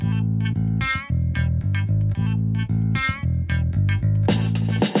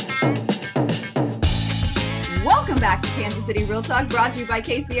back to Kansas City Real Talk, brought to you by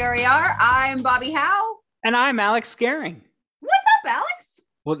KCRAR. I'm Bobby Howe. And I'm Alex Scaring. What's up, Alex?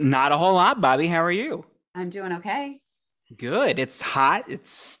 Well, not a whole lot, Bobby. How are you? I'm doing okay. Good. It's hot.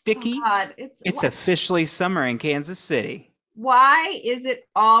 It's sticky. Oh God, It's officially summer in Kansas City. Why is it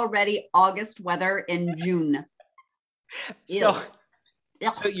already August weather in June? So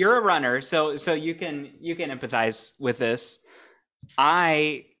you're a runner, so you can empathize with this.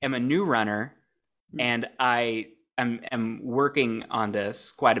 I am a new runner, and I am working on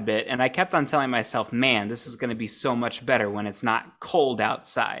this quite a bit. And I kept on telling myself, man, this is going to be so much better when it's not cold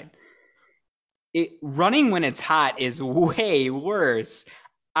outside. Running when it's hot is way worse.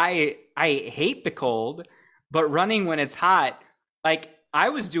 I hate the cold, but running when it's hot, like I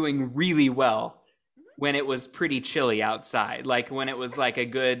was doing really well when it was pretty chilly outside. Like when it was like a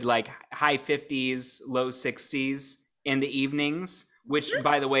good like high 50s, low 60s in the evenings, which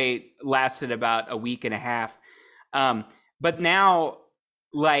by the way lasted about a week and a half. But now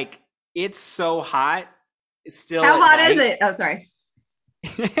like it's so hot. It's still how hot is it? Oh, sorry.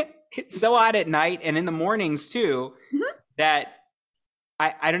 It's so hot at night and in the mornings too, that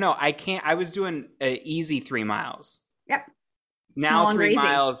I don't know. I was doing an easy 3 miles. Yep. Now 3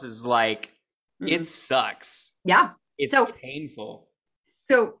 miles is like, it sucks. Yeah. It's painful.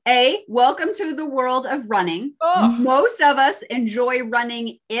 So welcome to the world of running. Oh. Most of us enjoy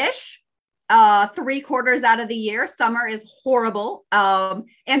running-ish 3/4 out of the year. Summer is horrible. And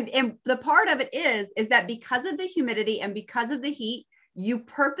the part of it is that because of the humidity and because of the heat, you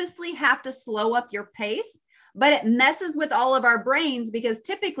purposely have to slow up your pace, but it messes with all of our brains because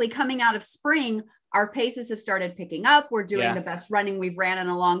typically coming out of spring, our paces have started picking up. We're doing the best running we've ran in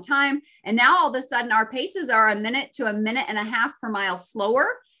a long time. And now all of a sudden our paces are a minute to a minute and a half per mile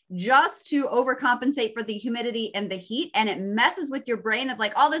slower just to overcompensate for the humidity and the heat. And it messes with your brain of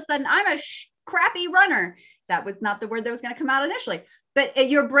like, all of a sudden I'm a crappy runner. That was not the word that was going to come out initially, but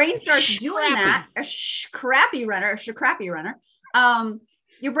your brain starts doing that. A crappy runner.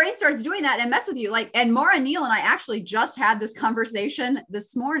 Your brain starts doing that and mess with you. Like, and Maura Neal and I actually just had this conversation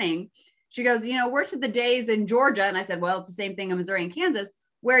this morning. She goes, we're to the days in Georgia. And I said, well, it's the same thing in Missouri and Kansas,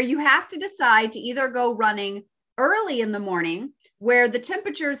 where you have to decide to either go running early in the morning, where the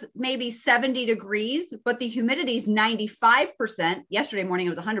temperature's maybe 70 degrees, but the humidity is 95%. Yesterday morning, it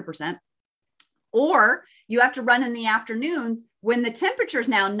was 100%. Or you have to run in the afternoons when the temperature's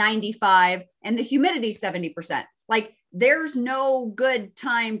now 95 and the humidity is 70%. Like there's no good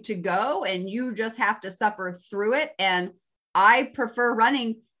time to go and you just have to suffer through it. And I prefer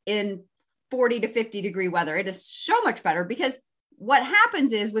running in 40 to 50 degree weather. It is so much better because what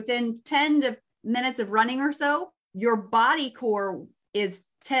happens is within 10 minutes of running or so, your body core is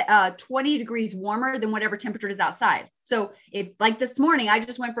 20 degrees warmer than whatever temperature it is outside. So if like this morning, I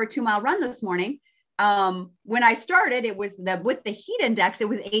just went for a 2-mile run this morning. When I started, it was with the heat index, it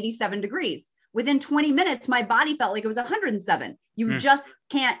was 87 degrees. Within 20 minutes, my body felt like it was 107. You just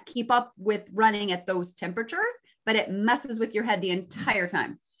can't keep up with running at those temperatures, but it messes with your head the entire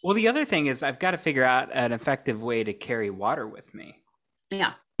time. Well, the other thing is I've got to figure out an effective way to carry water with me.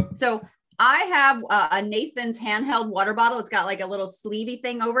 Yeah. So I have a Nathan's handheld water bottle. It's got like a little sleevey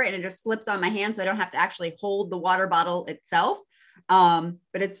thing over it and it just slips on my hand. So I don't have to actually hold the water bottle itself. But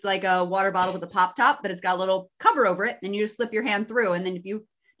it's like a water bottle with a pop top, but it's got a little cover over it and you just slip your hand through. And then if you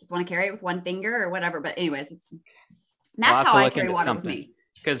just want to carry it with one finger or whatever, but anyways, that's how I carry water with me.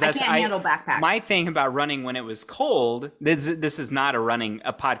 Because I can't handle backpacks. My thing about running when it was cold, this is not a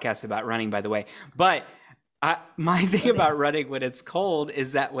podcast about running, by the way, but my thing about running when it's cold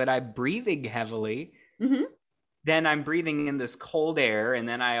is that when I'm breathing heavily, then I'm breathing in this cold air. And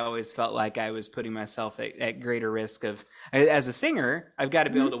then I always felt like I was putting myself at greater risk of, as a singer, I've got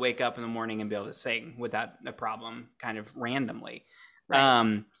to be able to wake up in the morning and be able to sing without a problem kind of randomly.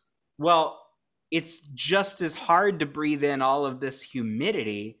 Right. Well, it's just as hard to breathe in all of this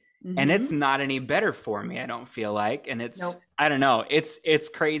humidity and it's not any better for me. I don't feel like, and I don't know. It's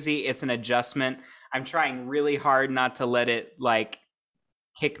crazy. It's an adjustment. I'm trying really hard not to let it like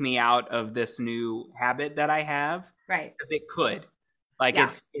kick me out of this new habit that I have. Right. Because it could, like,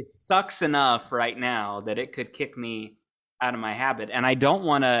 it sucks enough right now that it could kick me out of my habit. And I don't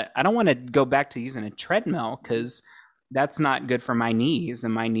want to go back to using a treadmill because that's not good for my knees,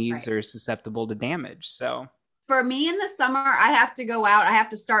 and my knees are susceptible to damage. So for me in the summer, I have to go out. I have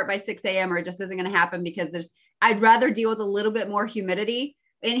to start by 6 a.m. or it just isn't going to happen because I'd rather deal with a little bit more humidity.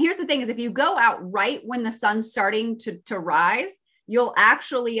 And here's the thing is if you go out right when the sun's starting to rise,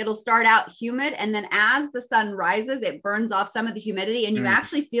 it'll start out humid. And then as the sun rises, it burns off some of the humidity and you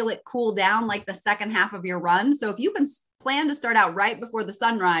actually feel it cool down like the second half of your run. So if you can plan to start out right before the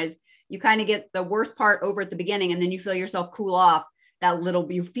sunrise, you kind of get the worst part over at the beginning, and then you feel yourself cool off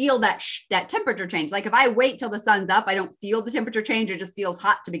you feel that temperature change. Like if I wait till the sun's up, I don't feel the temperature change. It just feels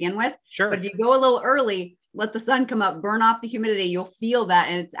hot to begin with. Sure. But if you go a little early, let the sun come up, burn off the humidity, you'll feel that.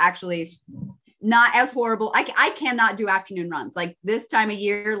 And it's actually not as horrible. I cannot do afternoon runs. Like this time of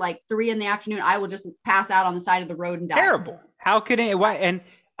year, like 3 p.m, I will just pass out on the side of the road and die. Terrible. How could it? Why? And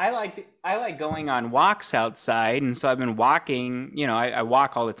I like going on walks outside. And so I've been walking, I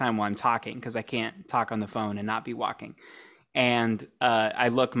walk all the time while I'm talking because I can't talk on the phone and not be walking. And I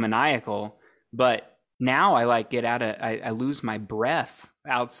look maniacal, but now I I lose my breath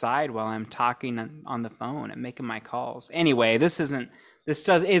outside while I'm talking on the phone and making my calls. Anyway, this isn't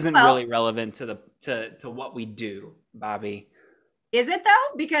really relevant to what we do, Bobby. Is it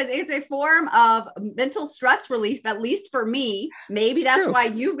though? Because it's a form of mental stress relief, at least for me. Maybe that's why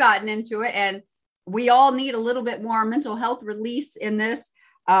you've gotten into it, and we all need a little bit more mental health release in this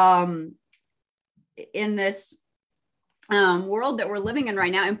world that we're living in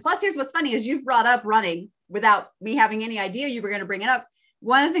right now. And plus, here's what's funny is you've brought up running without me having any idea you were going to bring it up.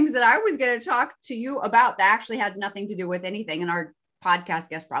 One of the things that I was going to talk to you about that actually has nothing to do with anything, and our podcast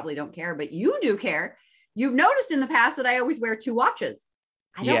guests probably don't care, but you do care. You've noticed in the past that I always wear 2 watches.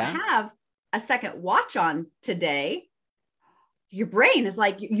 I don't have a second watch on today. Your brain is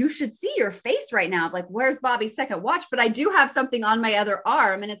like, you should see your face right now. Like, where's Bobby's second watch? But I do have something on my other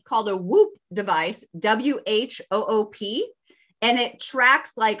arm, and it's called a Whoop device, WHOOP. And it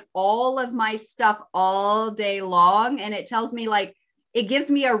tracks like all of my stuff all day long. And it tells me it gives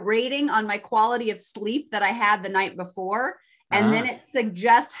me a rating on my quality of sleep that I had the night before. And then it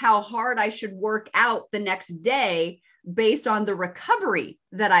suggests how hard I should work out the next day based on the recovery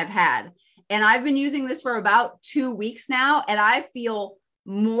that I've had. And I've been using this for about 2 weeks now, and I feel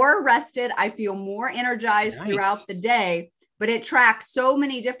more rested. I feel more energized throughout the day, but it tracks so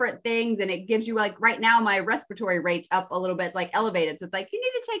many different things. And it gives you right now, my respiratory rate's up a little bit, it's elevated. So it's you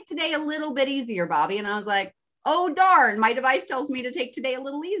need to take today a little bit easier, Bobby. And I was like, oh, darn, my device tells me to take today a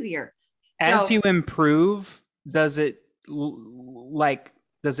little easier. As you improve, does it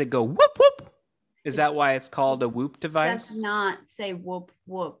go whoop, whoop? Is that why it's called a Whoop device? It does not say whoop,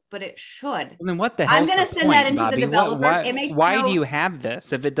 whoop, but it should. Well, then what the hell? I'm going to send that into the developer. Why do you have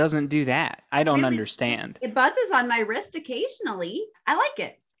this if it doesn't do that? I don't understand. It buzzes on my wrist occasionally. I like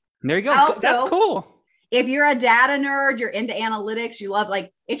it. There you go. Also, that's cool. If you're a data nerd, you're into analytics, you love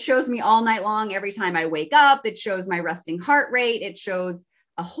it shows me all night long. Every time I wake up, it shows my resting heart rate. It shows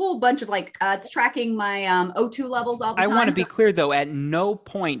a whole bunch of it's tracking my O2 levels all the time. I want to be clear though, at no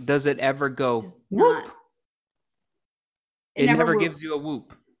point does it ever go whoop. It never gives you a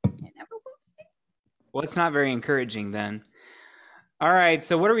whoop. It never whoops. Well, it's not very encouraging then. All right,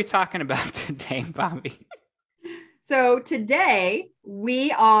 so what are we talking about today, Bobby? So today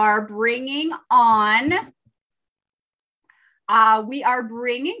we are bringing on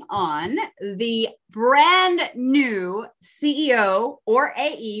the brand new CEO or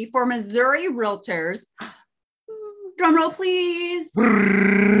AE for Missouri Realtors. Drum roll, please.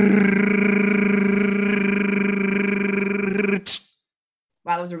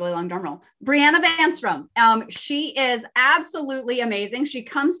 Wow, that was a really long drum roll. Breanna Vanstrom. She is absolutely amazing. She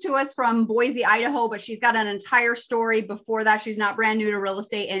comes to us from Boise, Idaho, but she's got an entire story before that. She's not brand new to real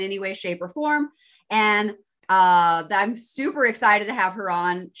estate in any way, shape, or form. And I'm super excited to have her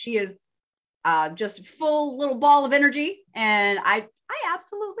on. She is just full little ball of energy, and I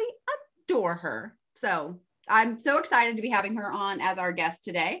absolutely adore her. So I'm so excited to be having her on as our guest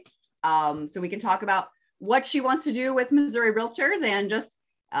today. So we can talk about what she wants to do with Missouri Realtors and just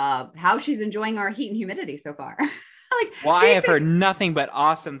how she's enjoying our heat and humidity so far. I have heard nothing but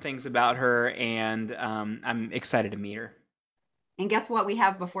awesome things about her, and I'm excited to meet her. And guess what we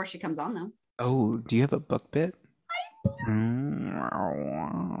have before she comes on, though? Oh, do you have a book bit?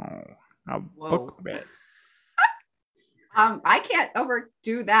 Book bit. I can't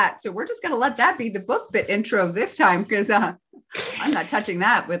overdo that, so we're just going to let that be the book bit intro this time, because I'm not touching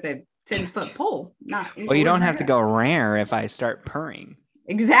that with a 10-foot pole. Well, you don't have to go rare if I start purring.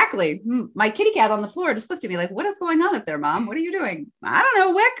 Exactly. My kitty cat on the floor just looked at me like, what is going on up there, Mom? What are you doing? I don't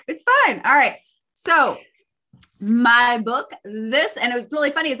know, Wick. It's fine. All right. So my book, and it was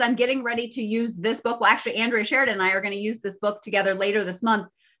really funny, is I'm getting ready to use this book. Well, actually, Andrea Sheridan and I are going to use this book together later this month.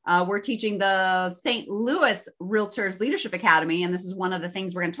 We're teaching the St. Louis Realtors Leadership Academy, and this is one of the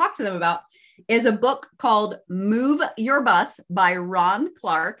things we're going to talk to them about, is a book called Move Your Bus by Ron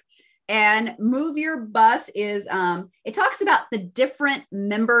Clark. And Move Your Bus is, it talks about the different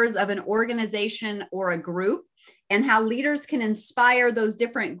members of an organization or a group and how leaders can inspire those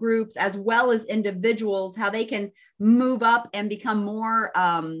different groups as well as individuals, how they can move up and become more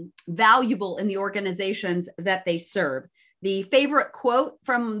valuable in the organizations that they serve. The favorite quote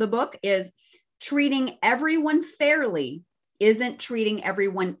from the book is, treating everyone fairly isn't treating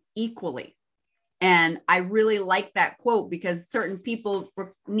everyone equally. And I really like that quote because certain people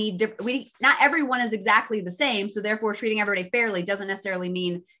need different, not everyone is exactly the same. So therefore treating everybody fairly doesn't necessarily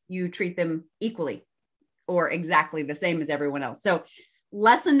mean you treat them equally or exactly the same as everyone else. So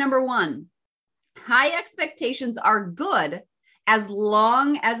lesson number 1, high expectations are good as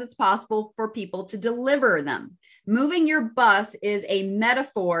long as it's possible for people to deliver them. Moving your bus is a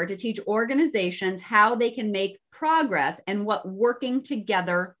metaphor to teach organizations how they can make progress and what working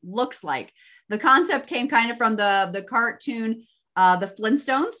together looks like. The concept came kind of from the cartoon, the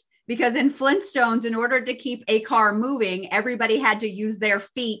Flintstones, because in Flintstones, in order to keep a car moving, everybody had to use their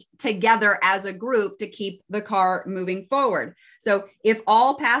feet together as a group to keep the car moving forward. So if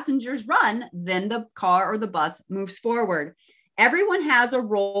all passengers run, then the car or the bus moves forward. Everyone has a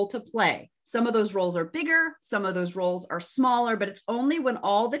role to play. Some of those roles are bigger, some of those roles are smaller, but it's only when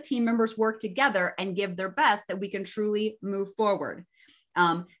all the team members work together and give their best that we can truly move forward.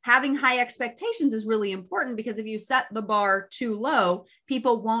 Having high expectations is really important because if you set the bar too low,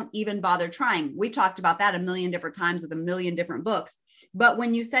 people won't even bother trying. We talked about that a million different times with a million different books. But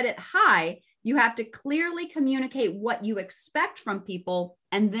when you set it high, you have to clearly communicate what you expect from people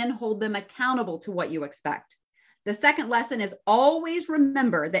and then hold them accountable to what you expect. The second lesson is always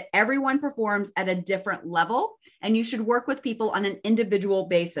remember that everyone performs at a different level and you should work with people on an individual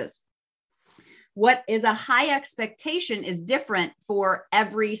basis. What is a high expectation is different for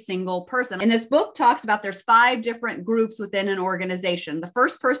every single person. And this book talks about there's 5 different groups within an organization. The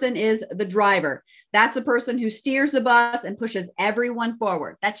first person is the driver. That's the person who steers the bus and pushes everyone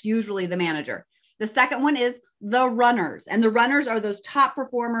forward. That's usually the manager. The second one is the runners. And the runners are those top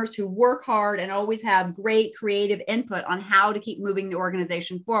performers who work hard and always have great creative input on how to keep moving the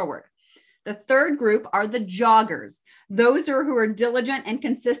organization forward. The third group are the joggers. Those who are diligent and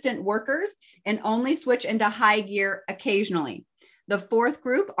consistent workers and only switch into high gear occasionally. The fourth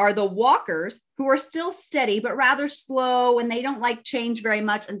group are the walkers who are still steady, but rather slow, and they don't like change very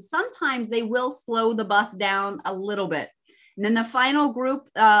much. And sometimes they will slow the bus down a little bit. And then the final group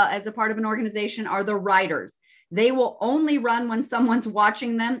as a part of an organization are the riders. They will only run when someone's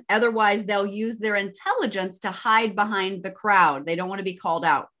watching them. Otherwise, they'll use their intelligence to hide behind the crowd. They don't want to be called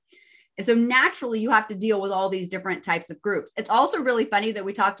out. And so naturally, you have to deal with all these different types of groups. It's also really funny that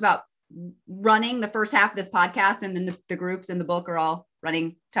we talked about running the first half of this podcast, and then the groups in the book are all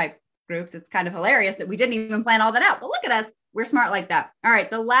running type groups. It's kind of hilarious that we didn't even plan all that out. But look at us. We're smart like that. All right.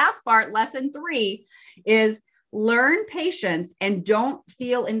 The last part, lesson 3, is learn patience and don't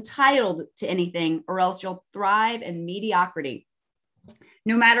feel entitled to anything, or else you'll thrive in mediocrity.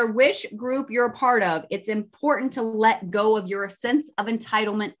 No matter which group you're a part of, it's important to let go of your sense of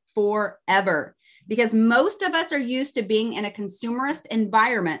entitlement forever, because most of us are used to being in a consumerist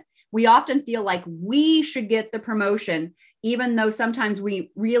environment. We often feel like we should get the promotion, even though sometimes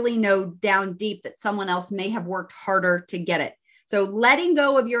we really know down deep that someone else may have worked harder to get it. So letting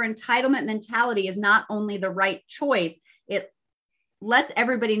go of your entitlement mentality is not only the right choice, it lets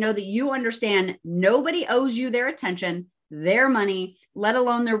everybody know that you understand nobody owes you their attention, their money, let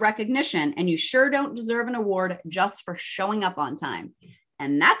alone their recognition. And you sure don't deserve an award just for showing up on time.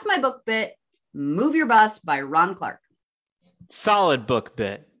 And that's my book bit, Move Your Bus by Ron Clark. Solid book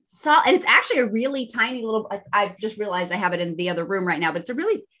bit. And it's actually a really tiny little, I just realized I have it in the other room right now, but it's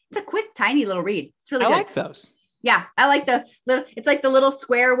a quick, tiny little read. It's really good. I like those. Yeah. I like it's like the little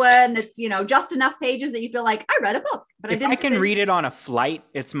square one that's, just enough pages that you feel like I read a book, but if I can read it on a flight,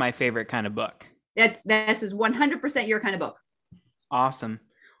 it's my favorite kind of book. This is 100% your kind of book. Awesome.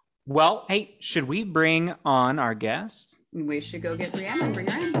 Well, hey, should we bring on our guest? We should go get Breanna and bring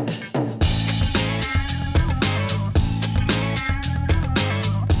her in.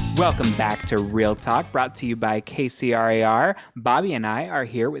 Welcome back to Real Talk, brought to you by KCRAR. Bobby and I are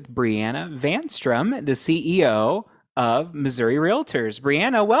here with Breanna Vanstrom, the CEO of Missouri Realtors.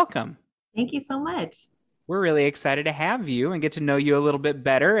 Breanna, welcome. Thank you so much. We're really excited to have you and get to know you a little bit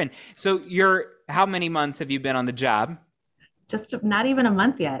better. And so how many months have you been on the job? Just not even a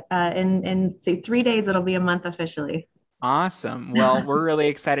month yet. In say 3 days, it'll be a month officially. Awesome. Well, we're really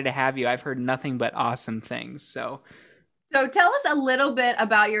excited to have you. I've heard nothing but awesome things. So tell us a little bit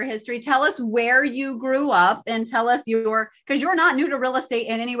about your history. Tell us where you grew up and tell us because you're not new to real estate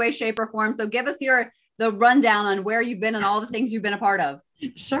in any way, shape, or form. So give us the the rundown on where you've been and all the things you've been a part of.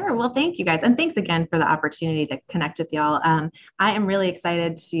 Sure. Well, thank you guys. And thanks again for the opportunity to connect with y'all. I am really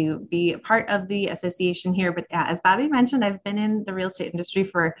excited to be a part of the association here. But as Bobby mentioned, I've been in the real estate industry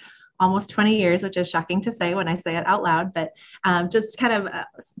for almost 20 years, which is shocking to say when I say it out loud, but just kind of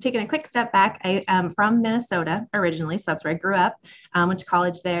taking a quick step back. I am from Minnesota originally, so that's where I grew up, went to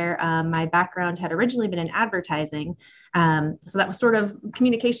college there. My background had originally been in advertising. So that was sort of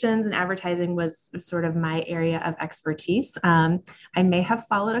communications and advertising was sort of my area of expertise. I may have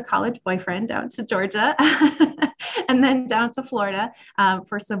followed a college boyfriend down to Georgia and then down to Florida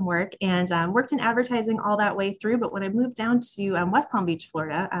for some work and worked in advertising all that way through. But when I moved down to West Palm Beach,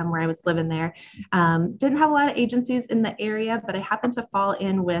 Florida, where I was living there, didn't have a lot of agencies in the area, but I happened to fall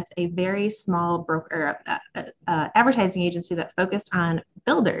in with a very small broker advertising agency that focused on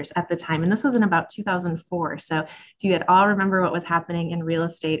builders at the time. And this was in about 2004. So if you at all remember what was happening in real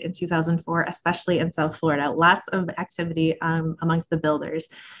estate in 2004, especially in South Florida, lots of activity amongst the builders.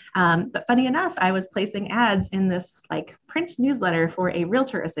 But funny enough, I was placing ads in this like print newsletter for a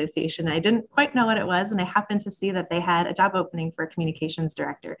realtor association. I didn't quite know what it was. And I happened to see that they had a job opening for a communications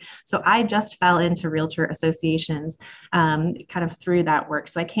director. So I just fell into realtor associations kind of through that work.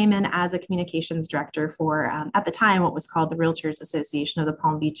 So I came in as a communications director for, at the time, what was called the Realtors Association of the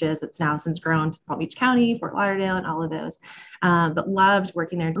Palm Beaches. It's now since grown to Palm Beach County, Fort Lauderdale, and all of those. But loved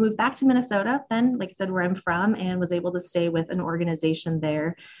working there. Moved back to Minnesota then, like I said, where I'm from, and was able to stay with an organization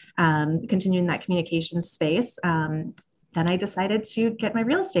there, continuing that communications space. Then I decided to get my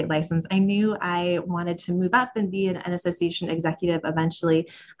real estate license. I knew I wanted to move up and be an association executive eventually,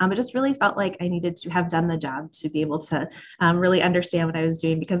 but just really felt like I needed to have done the job to be able to really understand what I was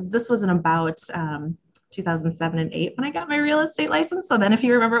doing, because this was in about 2007 and 8 when I got my real estate license. So then if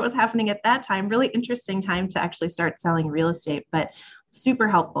you remember what was happening at that time, really interesting time to actually start selling real estate, but super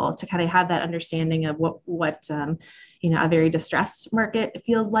helpful to kind of have that understanding of what a very distressed market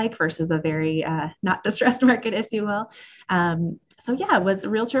feels like versus a very not distressed market, if you will. So yeah, I was a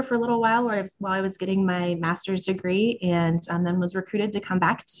realtor for a little while while I was getting my master's degree, and then was recruited to come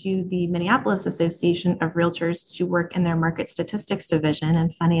back to the Minneapolis Association of Realtors to work in their market statistics division.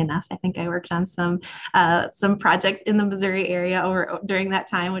 And funny enough, I think I worked on some projects in the Missouri area during that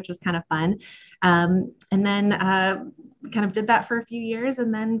time, which was kind of fun. And then kind of did that for a few years,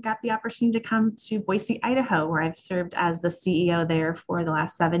 and then got the opportunity to come to Boise, Idaho, where I've served as the CEO there for the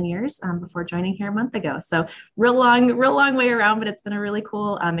last 7 years before joining here a month ago. So real long way around, but it's been a really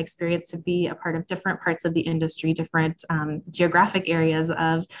cool experience to be a part of different parts of the industry, different geographic areas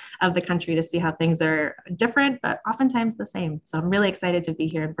of the country, to see how things are different, but oftentimes the same. So I'm really excited to be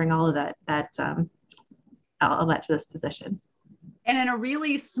here and bring all of that to this position. And in a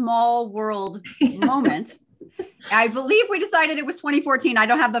really small world moment, I believe we decided it was 2014. I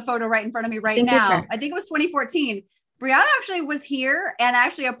don't have the photo right in front of me right now. I think it was 2014. Breanna actually was here and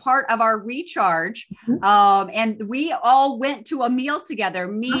actually a part of our recharge. And we all went to a meal together,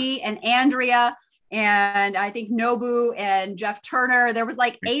 me and Andrea, and I think Nobu and Jeff Turner. There was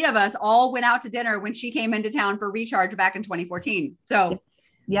like 8 of us all went out to dinner when she came into town for recharge back in 2014. So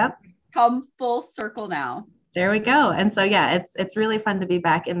yep, come full circle now. There we go. And so, yeah, it's really fun to be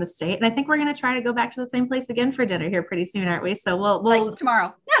back in the state. And I think we're going to try to go back to the same place again for dinner here pretty soon, aren't we? So we'll like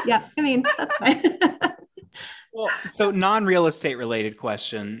tomorrow. Yeah. I mean, that's fine. Well, so non-real estate related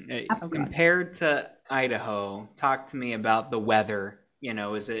question. Absolutely. Compared to Idaho, talk to me about the weather. You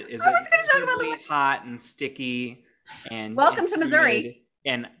know, is it really hot and sticky? And welcome to Missouri.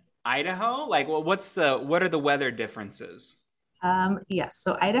 And Idaho, like, well, what are the weather differences? Yes.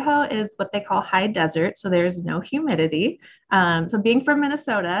 So Idaho is what they call high desert. So there's no humidity. So being from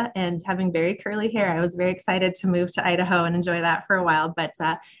Minnesota and having very curly hair, I was very excited to move to Idaho and enjoy that for a while. But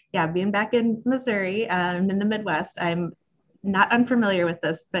yeah, being back in Missouri in the Midwest, I'm not unfamiliar with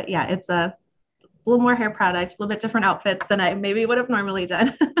this, but yeah, it's a little more hair product, a little bit different outfits than I maybe would have normally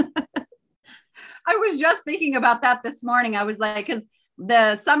done. I was just thinking about that this morning. I was like, because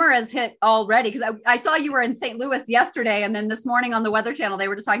the summer has hit already, because I saw you were in St. Louis yesterday. And then this morning on the Weather Channel, they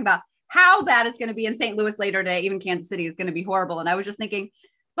were just talking about how bad it's going to be in St. Louis later today. Even Kansas City is going to be horrible. And I was just thinking,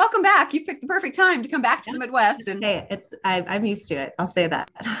 welcome back. You picked the perfect time to come back to the Midwest. And hey, I'm used to it. I'll say that.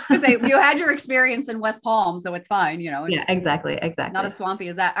 Because you had your experience in West Palm, so it's fine. You know. Yeah, exactly. Not as swampy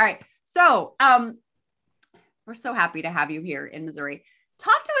as that. All right. So we're so happy to have you here in Missouri.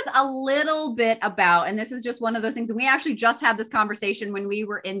 Talk to us a little bit about, and this is just one of those things, and we actually just had this conversation when we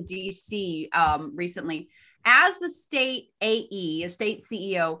were in DC recently. As the state AE, a state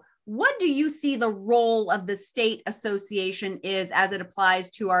CEO, what do you see the role of the state association is as it applies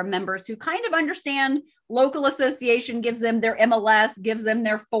to our members who kind of understand local association gives them their MLS, gives them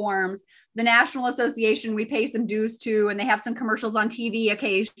their forms. The national association, we pay some dues to, and they have some commercials on TV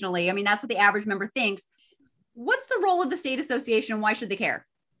occasionally. I mean, that's what the average member thinks. What's the role of the state association? Why should they care?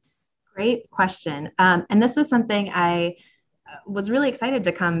 Great question. And this is something I was really excited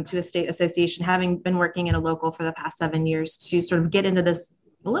to come to a state association, having been working in a local for the past 7 years, to sort of get into this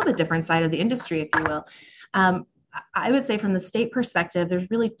a little bit different side of the industry, if you will. I would say from the state perspective, there's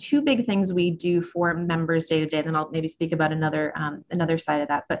really two big things we do for members day to day. Then I'll maybe speak about another side of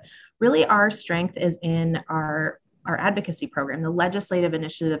that. But really our strength is in our advocacy program, the legislative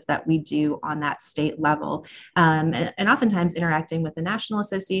initiatives that we do on that state level, and oftentimes interacting with the National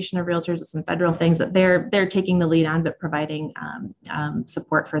Association of Realtors with some federal things that they're taking the lead on, but providing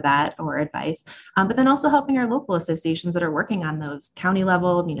support for that or advice. But then also helping our local associations that are working on those county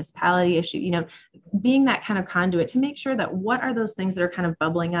level, municipality issue, being that kind of conduit to make sure that what are those things that are kind of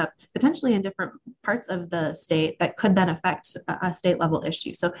bubbling up potentially in different parts of the state that could then affect a state level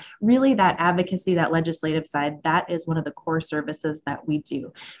issue. So really that advocacy, that legislative side, that is one of the core services that we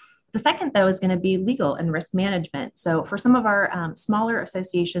do. The second, though, is going to be legal and risk management. So for some of our smaller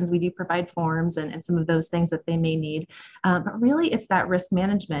associations, we do provide forms and some of those things that they may need. But really, it's that risk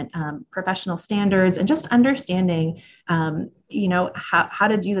management, professional standards, and just understanding, how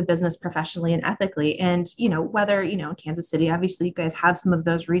to do the business professionally and ethically. And, whether, in Kansas City, obviously, you guys have some of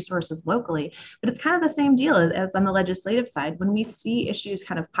those resources locally, but it's kind of the same deal as on the legislative side. When we see issues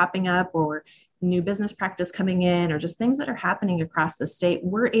kind of popping up or new business practice coming in or just things that are happening across the state,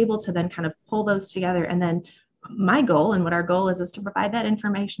 we're able to then kind of pull those together. And then my goal and what our goal is to provide that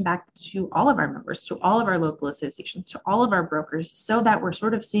information back to all of our members, to all of our local associations, to all of our brokers, so that we're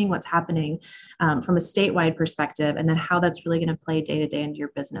sort of seeing what's happening from a statewide perspective, and then how that's really going to play day to day into your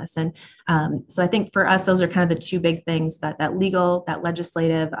business. And so I think for us, those are kind of the two big things, that legal, that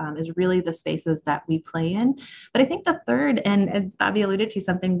legislative is really the spaces that we play in. But I think the third, and as Bobby alluded to,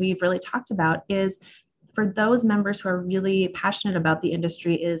 something we've really talked about is for those members who are really passionate about the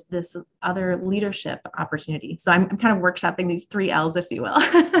industry, is this other leadership opportunity. So I'm kind of workshopping these 3 L's, if you will,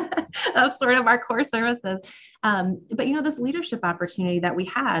 of sort of our core services. But, this leadership opportunity that we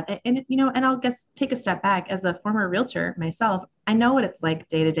have, and I'll take a step back as a former realtor myself. I know what it's like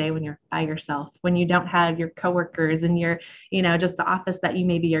day to day when you're by yourself, when you don't have your coworkers and your, just the office that you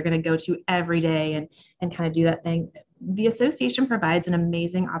maybe are going to go to every day and kind of do that thing. The association provides an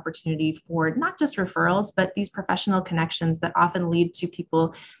amazing opportunity for not just referrals, but these professional connections that often lead to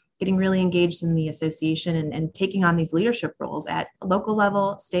people getting really engaged in the association and taking on these leadership roles at a local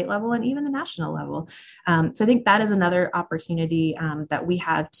level, state level, and even the national level. So I think that is another opportunity that we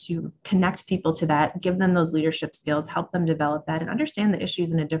have to connect people to that, give them those leadership skills, help them develop that, and understand the issues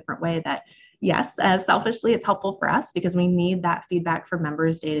in a different way that, yes, as selfishly, it's helpful for us because we need that feedback from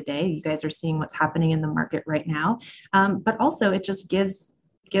members day to day. You guys are seeing what's happening in the market right now. But also it just gives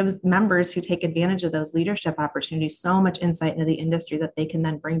members who take advantage of those leadership opportunities so much insight into the industry that they can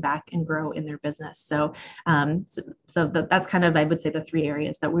then bring back and grow in their business. So that's kind of, I would say, the 3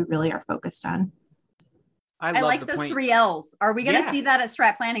 areas that we really are focused on. I like those 3 L's. Are we going to see that at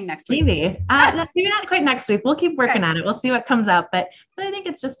Strat Planning next week? Maybe. Maybe not quite next week. We'll keep working on it. We'll see what comes out. But I think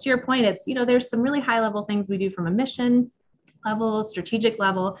it's just to your point. It's, there's some really high level things we do from a mission level, strategic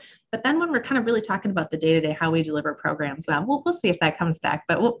level. But then when we're kind of really talking about the day-to-day, how we deliver programs, we'll see if that comes back,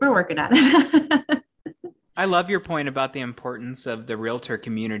 but we're working on it. I love your point about the importance of the realtor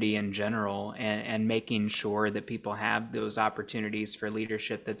community in general and making sure that people have those opportunities for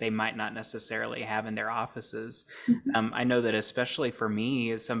leadership that they might not necessarily have in their offices. Mm-hmm. I know that especially for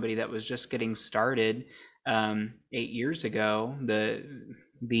me, as somebody that was just getting started 8 years ago,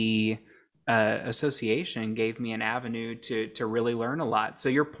 the association gave me an avenue to really learn a lot. So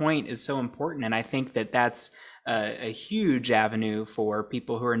your point is so important. And I think that that's a huge avenue for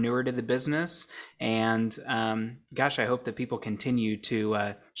people who are newer to the business. And I hope that people continue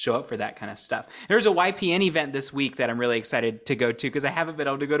to show up for that kind of stuff. There's a YPN event this week that I'm really excited to go to because I haven't been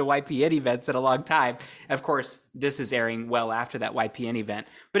able to go to YPN events in a long time. Of course, this is airing well after that YPN event,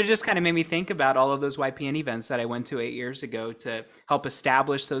 but it just kind of made me think about all of those YPN events that I went to 8 years ago to help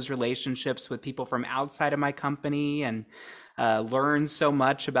establish those relationships with people from outside of my company and learn so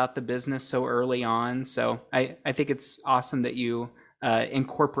much about the business so early on. So I think it's awesome that you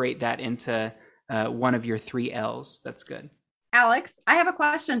incorporate that into one of your 3 L's. That's good. Alex, I have a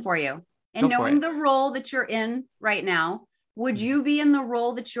question for you. And knowing the role that you're in right now, would you be in the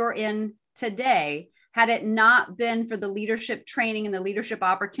role that you're in today had it not been for the leadership training and the leadership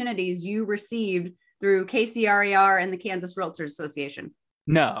opportunities you received through KCRER and the Kansas Realtors Association?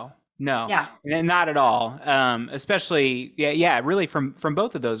 No, and not at all. Especially, really from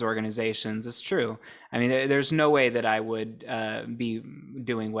both of those organizations, it's true. I mean, there's no way that I would be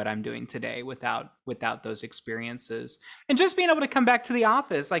doing what I'm doing today without those experiences. And just being able to come back to the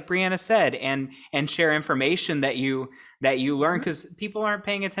office, like Breanna said, and share information that you learn, because people aren't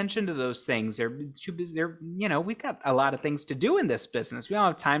paying attention to those things. They're too busy. We've got a lot of things to do in this business. We don't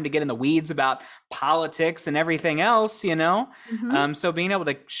have time to get in the weeds about politics and everything else, So being able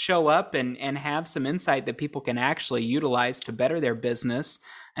to show up and have some insight that people can actually utilize to better their business,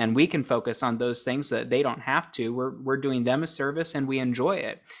 and we can focus on those things that they don't have to. We're doing them a service, and we enjoy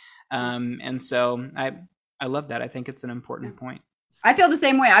it. And so I love that. I think it's an important point. I feel the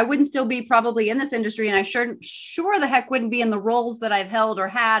same way. I wouldn't still be probably in this industry, and I sure the heck wouldn't be in the roles that I've held or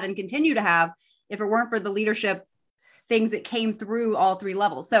had and continue to have if it weren't for the leadership things that came through all three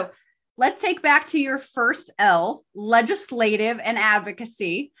levels. So let's take back to your first L, legislative and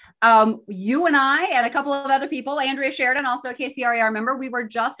advocacy. You and I and a couple of other people, Andrea Sheridan, also a KCRAR member, we were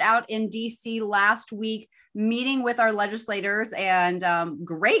just out in DC last week meeting with our legislators, and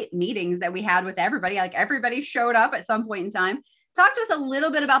great meetings that we had with everybody. Like, everybody showed up at some point in time. Talk to us a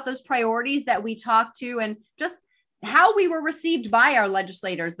little bit about those priorities that we talked to, and just how we were received by our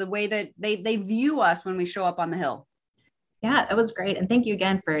legislators, the way that they view us when we show up on the Hill. Yeah, that was great. And thank you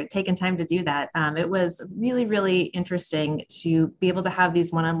again for taking time to do that. It was really, really interesting to be able to have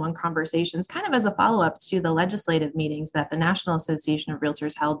these one-on-one conversations, kind of as a follow-up to the legislative meetings that the National Association of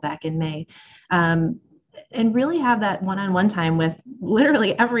Realtors held back in May. And really have that one-on-one time with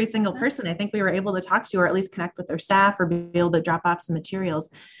literally every single person I think we were able to talk to, or at least connect with their staff, or be able to drop off some materials.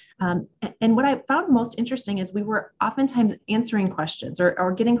 And what I found most interesting is we were oftentimes answering questions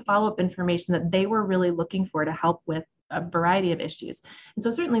or getting follow-up information that they were really looking for to help with a variety of issues. And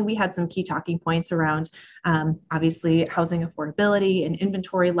so certainly we had some key talking points around, obviously, housing affordability and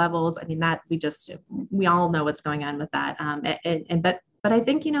inventory levels. I mean, that we all know what's going on with that. But I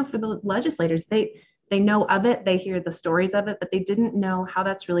think, for the legislators, they know of it, they hear the stories of it, but they didn't know how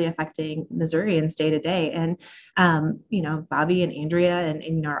that's really affecting Missourians day to day. And, Bobby and Andrea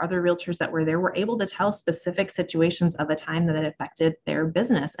and our other realtors that were there were able to tell specific situations of a time that it affected their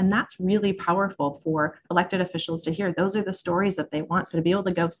business. And that's really powerful for elected officials to hear. Those are the stories that they want. So to be able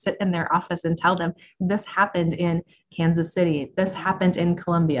to go sit in their office and tell them, this happened in Kansas City, this happened in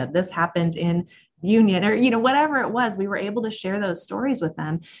Columbia, this happened in Union, or whatever it was, we were able to share those stories with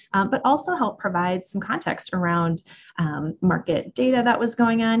them, but also help provide some context around market data that was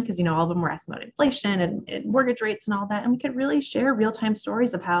going on, because all of them were asking about inflation and mortgage rates and all that, and we could really share real-time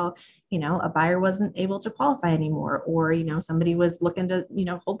stories of how a buyer wasn't able to qualify anymore, or somebody was looking to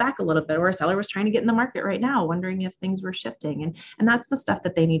hold back a little bit, or a seller was trying to get in the market right now, wondering if things were shifting, and that's the stuff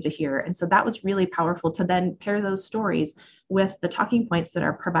that they need to hear. And so that was really powerful to then pair those stories with the talking points that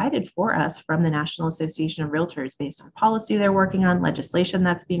are provided for us from the National Association of Realtors based on policy they're working on, legislation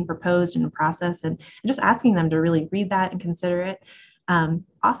that's being proposed in the process, and just asking them to really read that and consider it.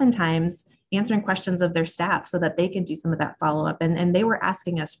 Oftentimes answering questions of their staff so that they can do some of that follow-up. And they were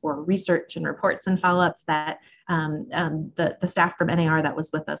asking us for research and reports and follow-ups that the staff from NAR that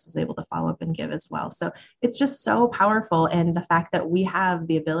was with us was able to follow up and give as well. So it's just so powerful. And the fact that we have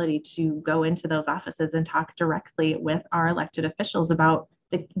the ability to go into those offices and talk directly with our elected officials about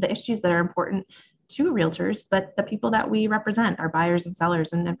the issues that are important to realtors, but the people that we represent, our buyers and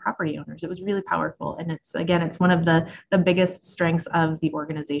sellers and property owners. It was really powerful. And it's one of the biggest strengths of the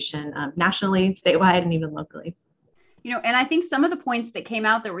organization, nationally, statewide, and even locally. And I think some of the points that came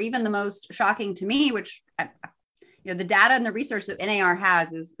out that were even the most shocking to me, which, the data and the research that NAR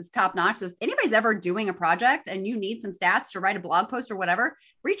has is top notch. So if anybody's ever doing a project and you need some stats to write a blog post or whatever,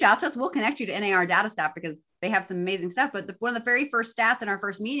 reach out to us. We'll connect you to NAR data staff because they have some amazing stuff. But one of the very first stats in our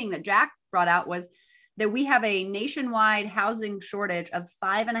first meeting that Jack brought out was that we have a nationwide housing shortage of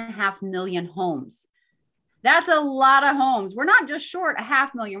 5.5 million homes. That's a lot of homes. We're not just short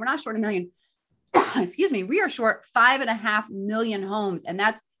 500,000. We're not short 1 million. Excuse me. We are short 5.5 million homes. And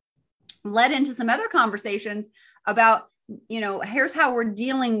that's led into some other conversations about, here's how we're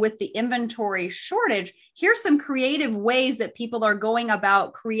dealing with the inventory shortage. Here's some creative ways that people are going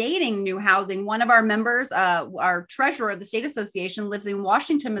about creating new housing. One of our members, our treasurer of the state association, lives in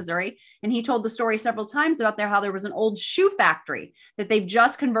Washington, Missouri. And he told the story several times about how there was an old shoe factory that they've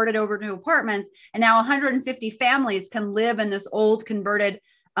just converted over to apartments. And now 150 families can live in this old converted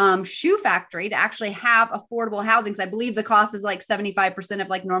shoe factory to actually have affordable housing. So I believe the cost is like 75% of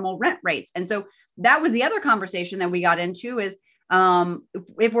like normal rent rates. And so that was the other conversation that we got into is,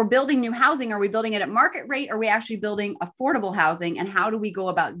 if we're building new housing, are we building it at market rate? Or are we actually building affordable housing? And how do we go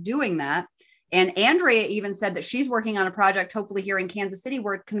about doing that? And Andrea even said that she's working on a project, hopefully here in Kansas City,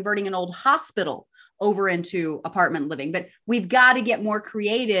 where converting an old hospital over into apartment living. But we've got to get more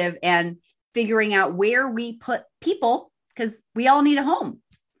creative and figuring out where we put people, because we all need a home,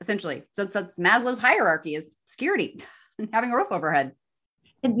 essentially. So it's Maslow's hierarchy is security and having a roof overhead.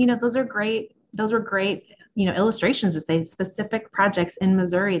 And, those were great, illustrations to say specific projects in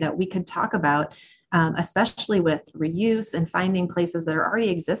Missouri that we could talk about, especially with reuse and finding places that are already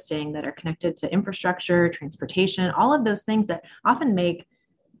existing that are connected to infrastructure, transportation, all of those things that often make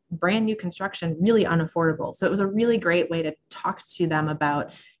brand new construction really unaffordable. So it was a really great way to talk to them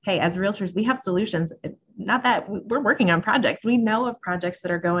about, hey, as realtors, we have solutions. Not that we're working on projects. We know of projects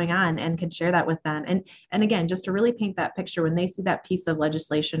that are going on and could share that with them. And again, just to really paint that picture when they see that piece of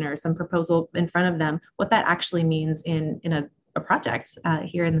legislation or some proposal in front of them, what that actually means in a project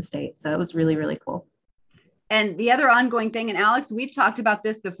here in the state. So it was really, really cool. And the other ongoing thing, and Alex, we've talked about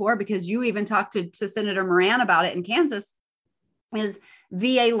this before because you even talked to Senator Moran about it in Kansas, is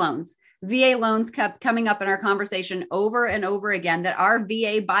VA loans. VA loans kept coming up in our conversation over and over again, that our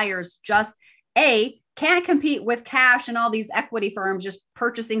VA buyers just, can't compete with cash and all these equity firms just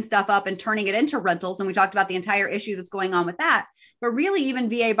purchasing stuff up and turning it into rentals. And we talked about the entire issue that's going on with that. But really, even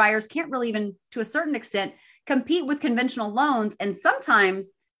VA buyers can't really even, to a certain extent, compete with conventional loans. And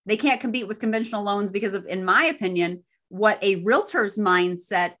sometimes they can't compete with conventional loans because of, in my opinion, what a realtor's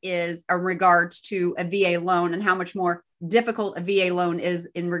mindset is in regards to a VA loan and how much more difficult a VA loan is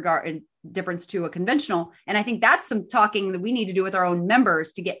in difference to a conventional. And I think that's some talking that we need to do with our own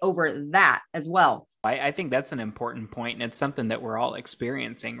members to get over that as well. I think that's an important point, and it's something that we're all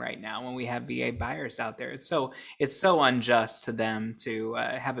experiencing right now when we have VA buyers out there. It's so unjust to them to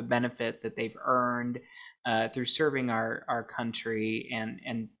have a benefit that they've earned through serving our country,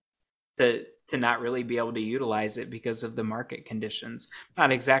 and to not really be able to utilize it because of the market conditions.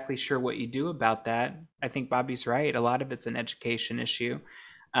 Not exactly sure what you do about that. I think Bobby's right. A lot of it's an education issue.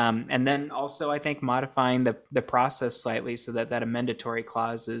 And then also, I think modifying the process slightly so that amendatory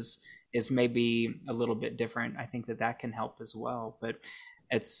clause is maybe a little bit different. I think that can help as well. But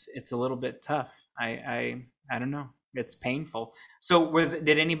it's a little bit tough. I don't know. It's painful. So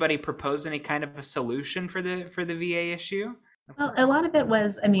did anybody propose any kind of a solution for the VA issue? Well, a lot of it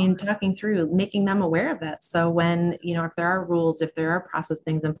was, talking through, making them aware of that. So when, if there are rules, if there are process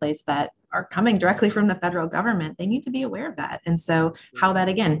things in place that are coming directly from the federal government, they need to be aware of that. And so how that,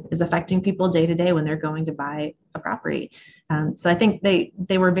 again, is affecting people day to day when they're going to buy a property. So I think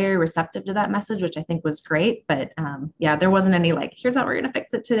they were very receptive to that message, which I think was great. But there wasn't any here's how we're going to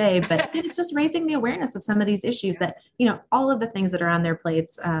fix it today. But it's just raising the awareness of some of these issues that, all of the things that are on their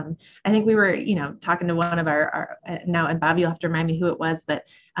plates. I think we were, talking to one of our now, and Bobby, you'll have to remind me who it was, but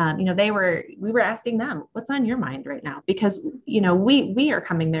we were asking them, what's on your mind right now? Because, we are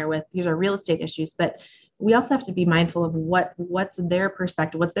coming there with, these are real estate issues, but we also have to be mindful of what's their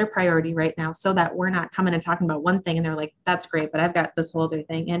perspective, what's their priority right now, so that we're not coming and talking about one thing and they're like, that's great, but I've got this whole other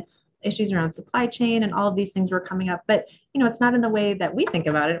thing. And issues around supply chain and all of these things were coming up, but it's not in the way that we think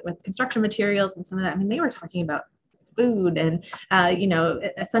about it with construction materials and some of that. They were talking about food and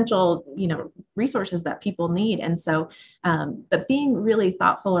essential resources that people need. And so but being really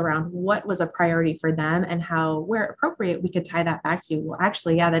thoughtful around what was a priority for them and how, where appropriate, we could tie that back to, well,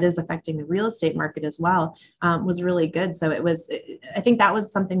 actually, that is affecting the real estate market as well, was really good. So I think that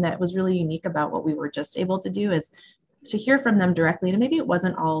was something that was really unique about what we were just able to do, is to hear from them directly. And maybe it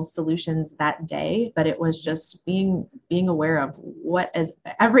wasn't all solutions that day, but it was just being aware of what is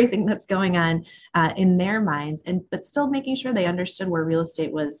everything that's going on in their minds, but still making sure they understood where real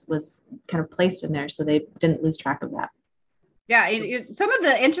estate was kind of placed in there, so they didn't lose track of that. Yeah. Some of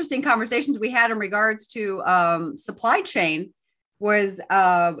the interesting conversations we had in regards to supply chain was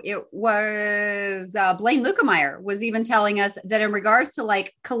Blaine Lukemeyer was even telling us that in regards to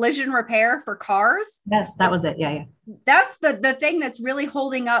collision repair for cars. Yes, that was it. Yeah. That's the thing that's really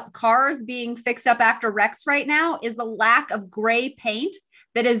holding up cars being fixed up after wrecks right now, is the lack of gray paint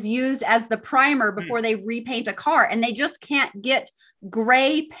that is used as the primer before they repaint a car. And they just can't get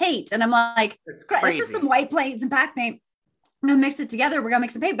gray paint. And I'm like, it's just some white paint, some black paint. I'm going to mix it together. We're going to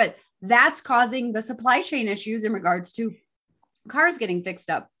make some paint. But that's causing the supply chain issues in regards to cars getting fixed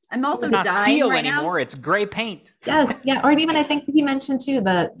up. I'm also not dying steel right anymore. now. It's gray paint. Yes, yeah. Or even I think he mentioned too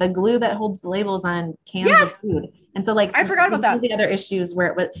the glue that holds the labels on cans of food. And so I forgot about that. The other issues where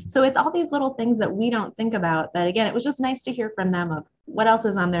it was. So it's all these little things that we don't think about. That again, it was just nice to hear from them of what else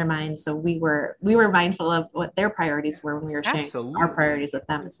is on their mind. So we were mindful of what their priorities were when we were sharing our priorities with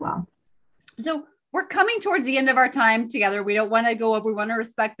them as well. So we're coming towards the end of our time together. We don't want to go over. We want to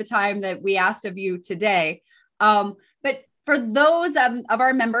respect the time that we asked of you today. But for those of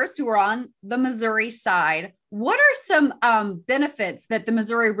our members who are on the Missouri side, what are some benefits that the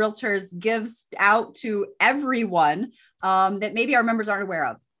Missouri Realtors gives out to everyone that maybe our members aren't aware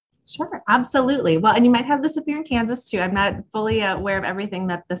of? Sure, absolutely. Well, and you might have this if you're in Kansas too. I'm not fully aware of everything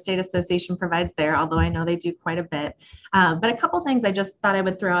that the state association provides there, although I know they do quite a bit. But a couple things I just thought I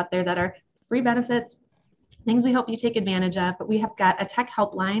would throw out there that are free benefits, things we hope you take advantage of. But we have got a tech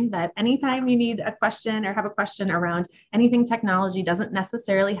helpline that anytime you need a question or have a question around anything technology, doesn't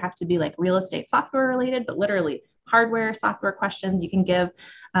necessarily have to be like real estate software related, but literally hardware, software questions, you can give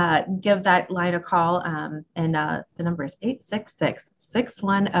that line a call. And the number is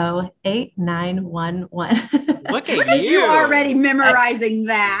 866-610-8911. Look at you already memorizing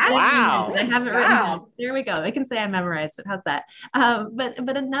that. Wow. I have it written down. There we go. I can say I memorized it. How's that?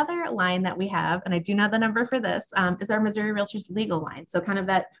 But another line that we have, and I do know the number for this, is our Missouri Realtors legal line. So kind of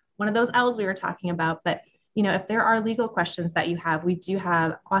that one of those L's we were talking about, but if there are legal questions that you have, we do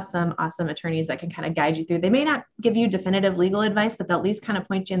have awesome attorneys that can kind of guide you through. They may not give you definitive legal advice, but they'll at least kind of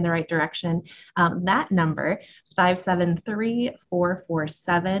point you in the right direction. That number,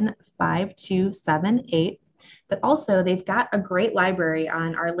 573-447-5278. But also they've got a great library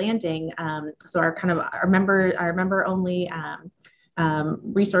on our landing. So our member only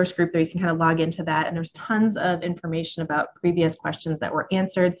resource group there, you can kind of log into that. And there's tons of information about previous questions that were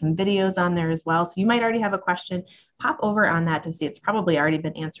answered, some videos on there as well. So you might already have a question, pop over on that to see. It's probably already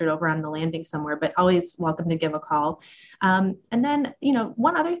been answered over on the landing somewhere, but always welcome to give a call. And then,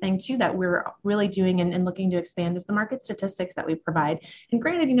 one other thing too, that we're really doing and looking to expand is the market statistics that we provide. And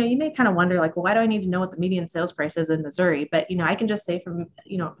granted, you may kind of wonder like, well, why do I need to know what the median sales price is in Missouri? But, I can just say from,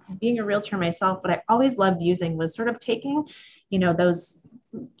 being a realtor myself, what I always loved using was sort of taking, those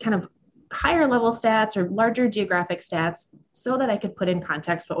kind of higher level stats or larger geographic stats so that I could put in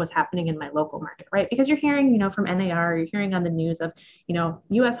context what was happening in my local market, right? Because you're hearing, from NAR, you're hearing on the news of,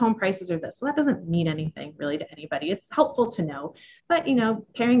 US home prices are this. Well, that doesn't mean anything really to anybody. It's helpful to know, but,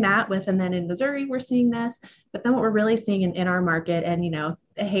 pairing that with, and then in Missouri, we're seeing this, but then what we're really seeing in our market and,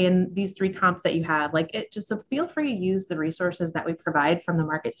 hey, and these three comps that you have, like it just, so feel free to use the resources that we provide from the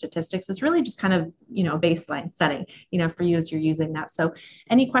market statistics. It's really just kind of, baseline setting, for you as you're using that. So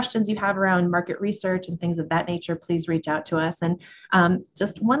any questions you have around market research and things of that nature, please reach out to us. And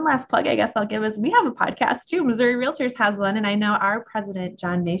just one last plug, I guess I'll give is we have a podcast too. Missouri Realtors has one. And I know our president,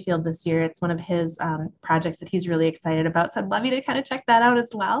 John Mayfield, this year, it's one of his projects that he's really excited about. So I'd love you to kind of check that out as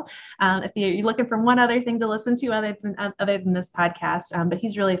well. If you're looking for one other thing to listen to other than this podcast, but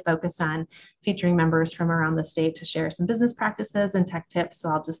he's really focused on featuring members from around the state to share some business practices and tech tips. So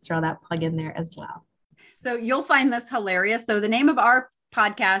I'll just throw that plug in there as well. So you'll find this hilarious. So the name of our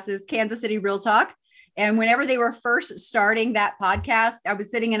podcast is Kansas City Real Talk. And whenever they were first starting that podcast, I was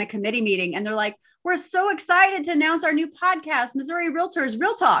sitting in a committee meeting and they're like, we're so excited to announce our new podcast, Missouri Realtors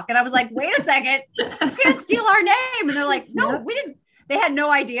Real Talk. And I was like, wait a second, you can't steal our name. And they're like, no, we didn't. They had no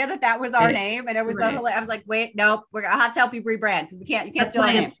idea that was our name. And it was, I was like, wait, no, we're going to have to help you rebrand because you can't steal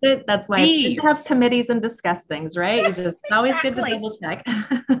our name. That's why it's good to have committees and discuss things, right? You just always good to double check.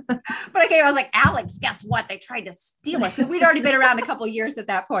 But okay, I was like, Alex, guess what? They tried to steal us. We'd already been around a couple of years at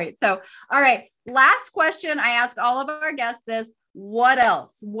that point. So, all right, last question. I ask all of our guests this. What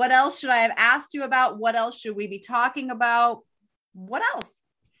else? What else should I have asked you about? What else should we be talking about? What else?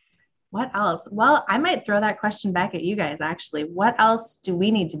 What else? Well, I might throw that question back at you guys, actually. What else do we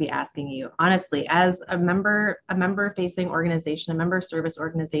need to be asking you? Honestly, as a member facing organization, a member service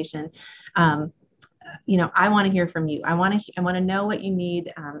organization, I want to hear from you. I want to know what you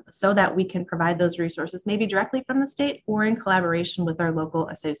need so that we can provide those resources, maybe directly from the state or in collaboration with our local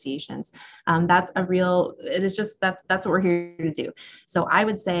associations. That's what we're here to do. So I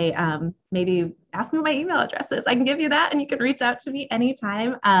would say maybe ask me what my email address is. I can give you that and you can reach out to me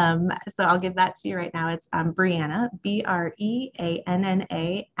anytime. So I'll give that to you right now. It's Breanna,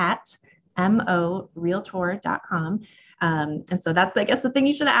 BREANNA @morealtor.com. And so that's, I guess, the thing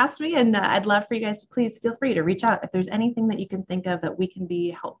you should have asked me. And I'd love for you guys to please feel free to reach out. If there's anything that you can think of that we can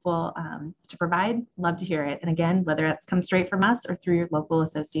be helpful to provide, love to hear it. And again, whether that's come straight from us or through your local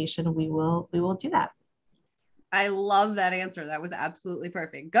association, we will do that. I love that answer. That was absolutely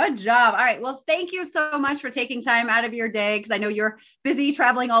perfect. Good job. All right. Well, thank you so much for taking time out of your day, because I know you're busy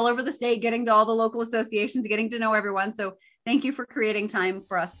traveling all over the state, getting to all the local associations, getting to know everyone. So thank you for creating time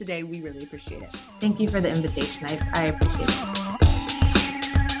for us today. We really appreciate it. Thank you for the invitation. I appreciate it.